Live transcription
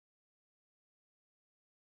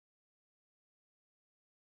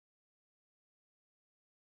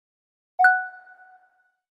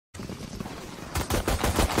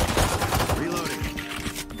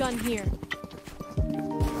Gun here.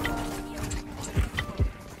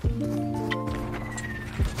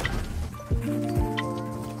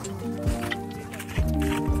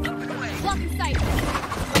 Blocking sight.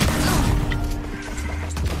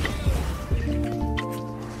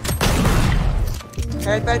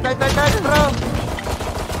 Help, bro!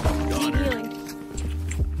 Need healing.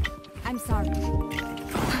 I'm sorry.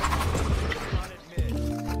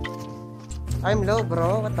 I'm low,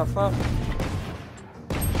 bro. What the fuck?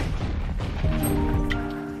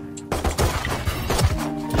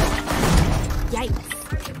 Yikes.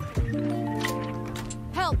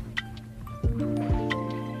 Help.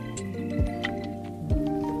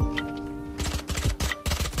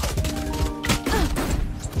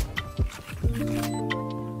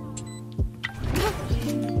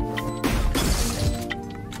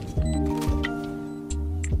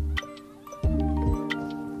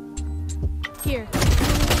 Here.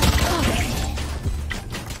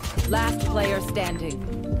 Last player standing.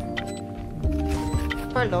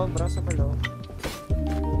 Super low, bro. Super low.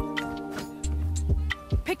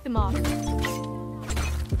 Pick them off.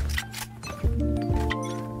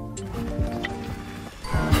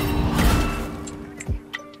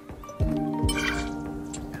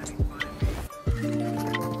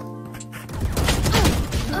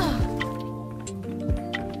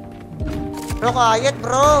 Bro, quiet,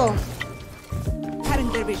 bro.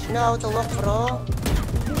 Cutting their vision. You know how to walk, bro.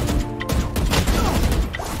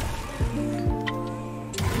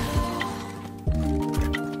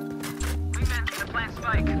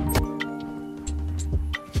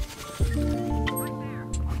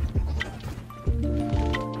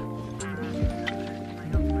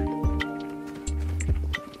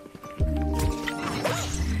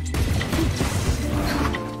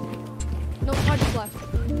 No charges left.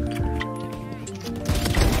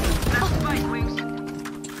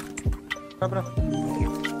 Bro.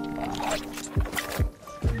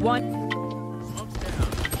 One.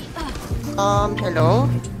 Hello?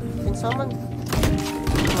 Can someone?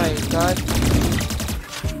 Oh my god.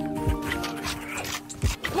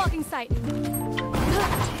 Blocking sight.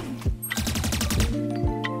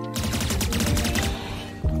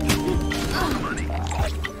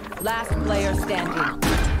 Last player standing.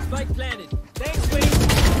 Spike planted. Thanks, Wings.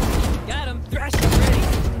 Got him. Thrash is ready.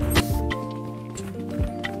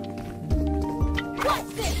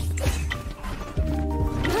 What's this?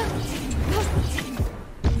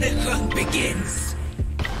 The hunt begins.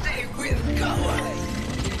 They will go.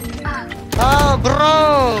 Oh,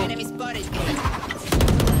 bro! Enemy spotted.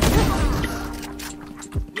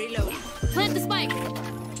 Reload. Plant the spike.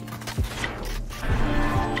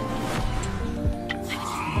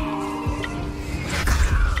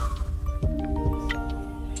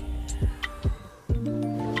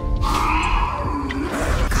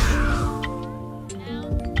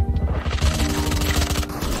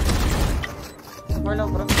 Super low,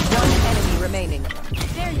 bro. One enemy remaining.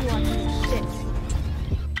 There you are. Shit.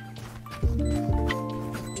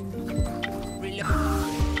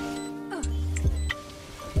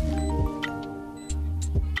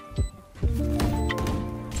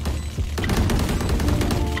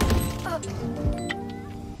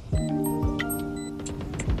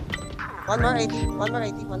 One more 80. One more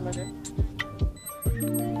 80. One more there.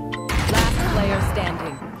 Last player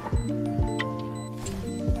standing.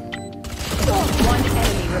 One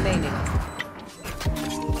enemy remaining.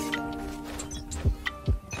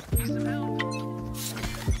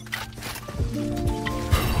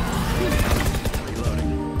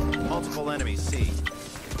 Reloading. Multiple enemies, C.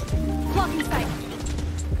 Blocking sight.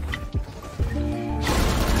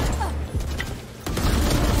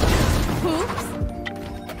 Oops.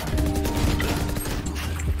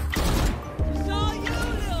 Saw you,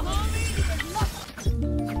 little homie.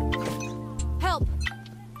 Help.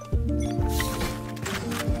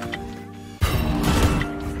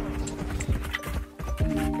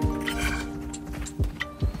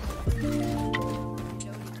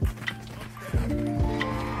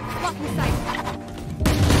 Blocking sight.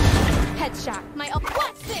 Headshot. My up.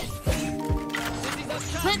 What's this?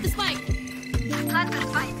 Plant the spike. Plant the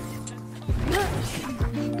spike.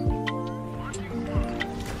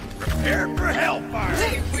 Prepare for hellfire!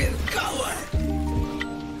 They will go.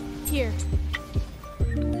 Here.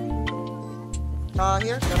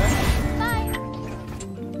 Here. The rest. Bye.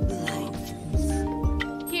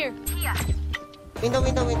 Here. Window.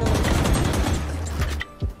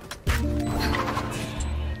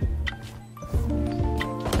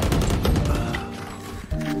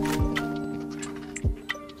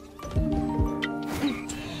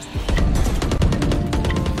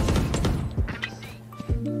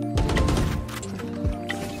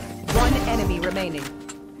 One enemy remaining.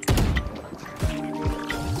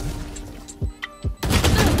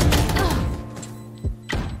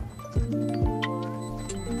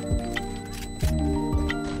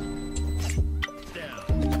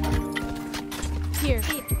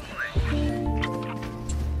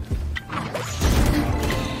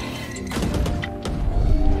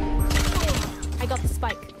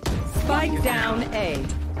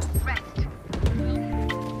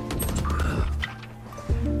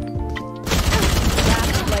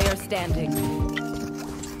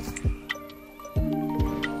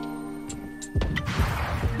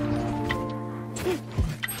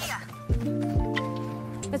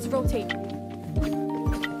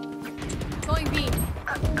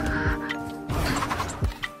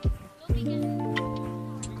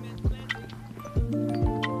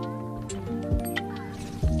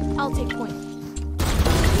 I'll take point.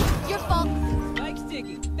 Your fault. Spike's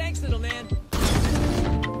ticking. Thanks, little man.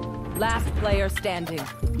 Last player standing.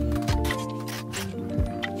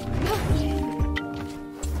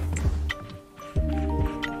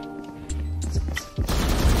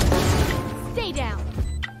 Stay down.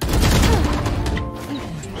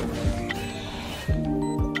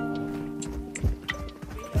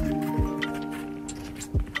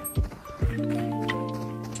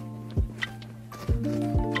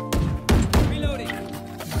 Reloading.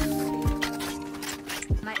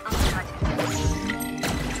 My ultimate.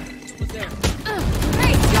 Was there?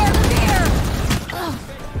 Face your fear!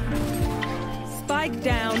 Spike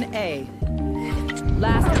down A.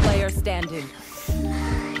 Last player standing.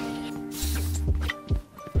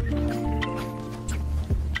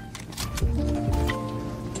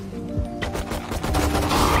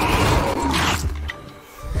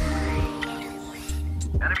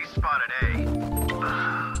 Enemy spotted A.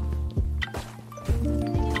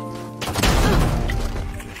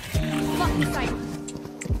 Lock in sight.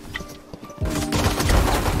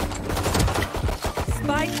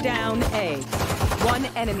 Spike down A. One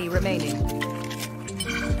enemy remaining.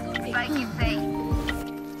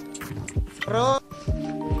 Bro.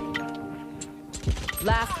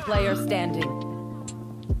 Last player standing.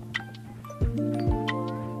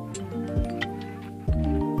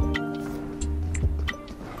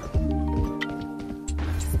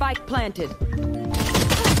 Spike planted.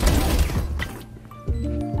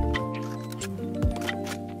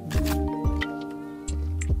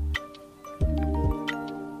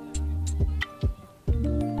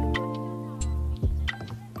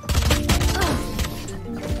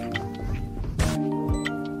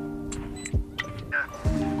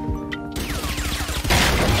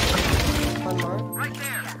 One more.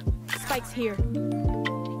 Spike's here.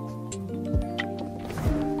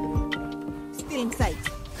 Still in sight.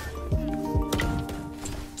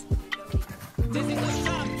 Dizzy's up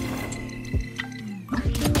top.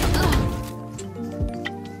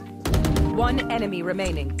 One enemy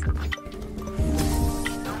remaining.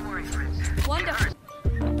 Wonderful.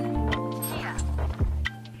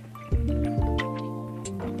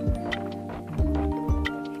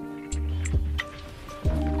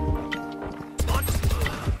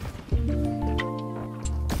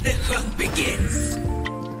 The hunt begins.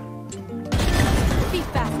 Be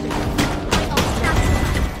faster.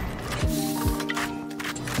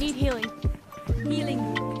 Need healing. Healing.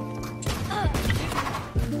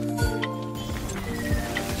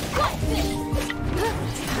 What's this?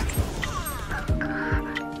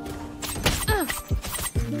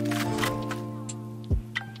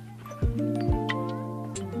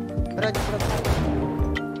 Brad,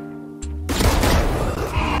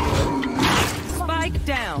 Spike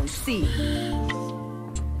down C.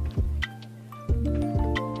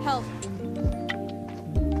 Help.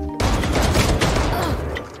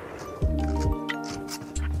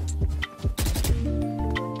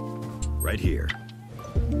 Right here.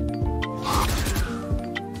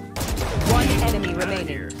 One enemy remaining.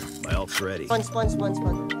 Here. My ult's ready.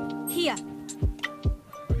 Spawn. Here.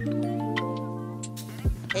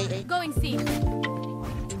 A. Going C.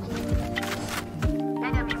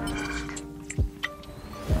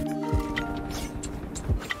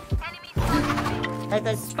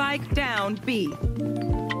 Title. Spike down B.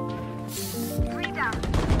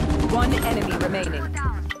 One enemy remaining.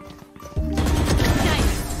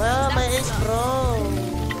 Nice. Ah, my ace, bro.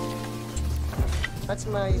 That's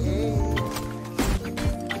my ace.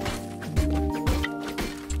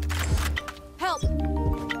 Help.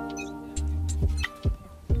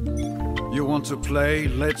 You want to play?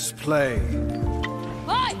 Let's play.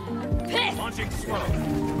 Hi. Piss. Launching slow.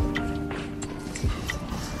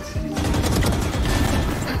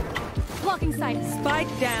 Blocking sight.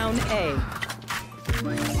 Spike down A.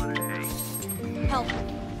 Help.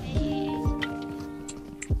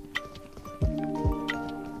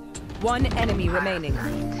 One enemy remaining.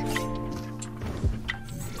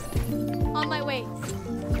 On my way.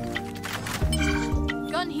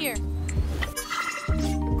 Gun here.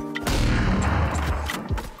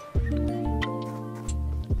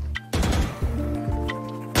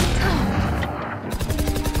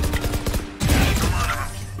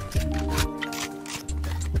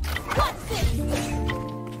 What's this?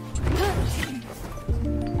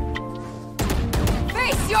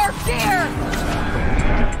 Face your fear!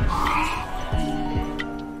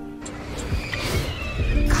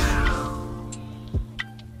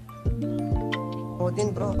 Odin,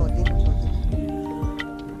 bro. Odin.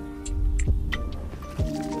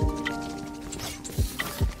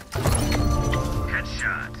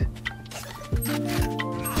 Headshot.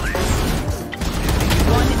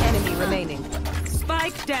 One enemy remaining.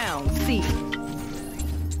 Spike down, C.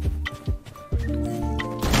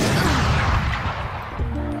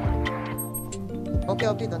 Okay,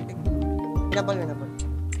 okay, don't pick. Winaball.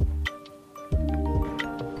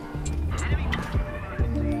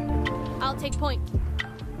 I'll take point.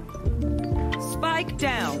 Spike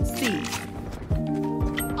down, C.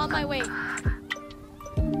 On my way.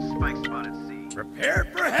 Spike spotted C. Prepare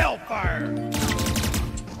for hellfire!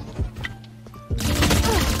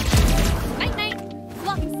 Night night.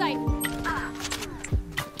 Blocking sight.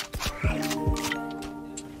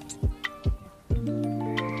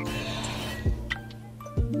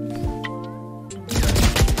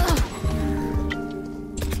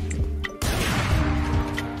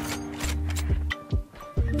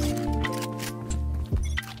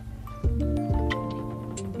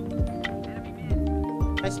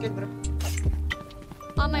 Nice kill, bro.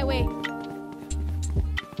 On my way.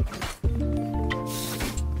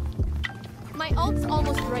 My ult's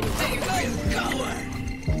almost ready. Bro, help.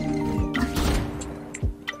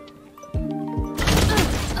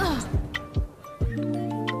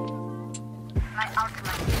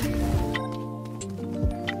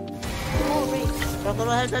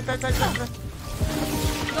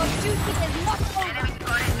 Your duty is not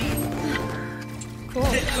over.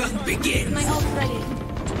 Cool. Begins. My ult's ready.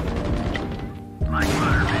 My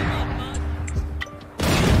spotter mid.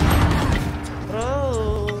 Bro.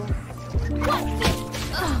 What's this?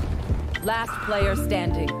 Last player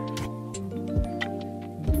standing.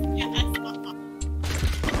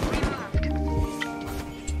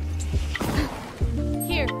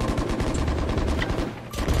 Here.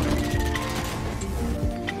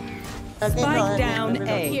 Spike down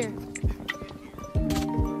A. Here.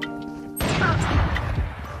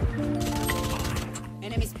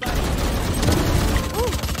 Enemy spotted.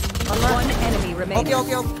 One enemy remaining.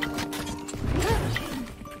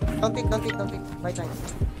 Okay. Don't pick. Right time.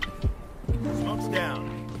 Smoke's down.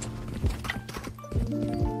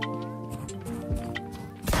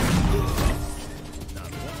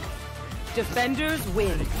 Defenders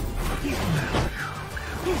win.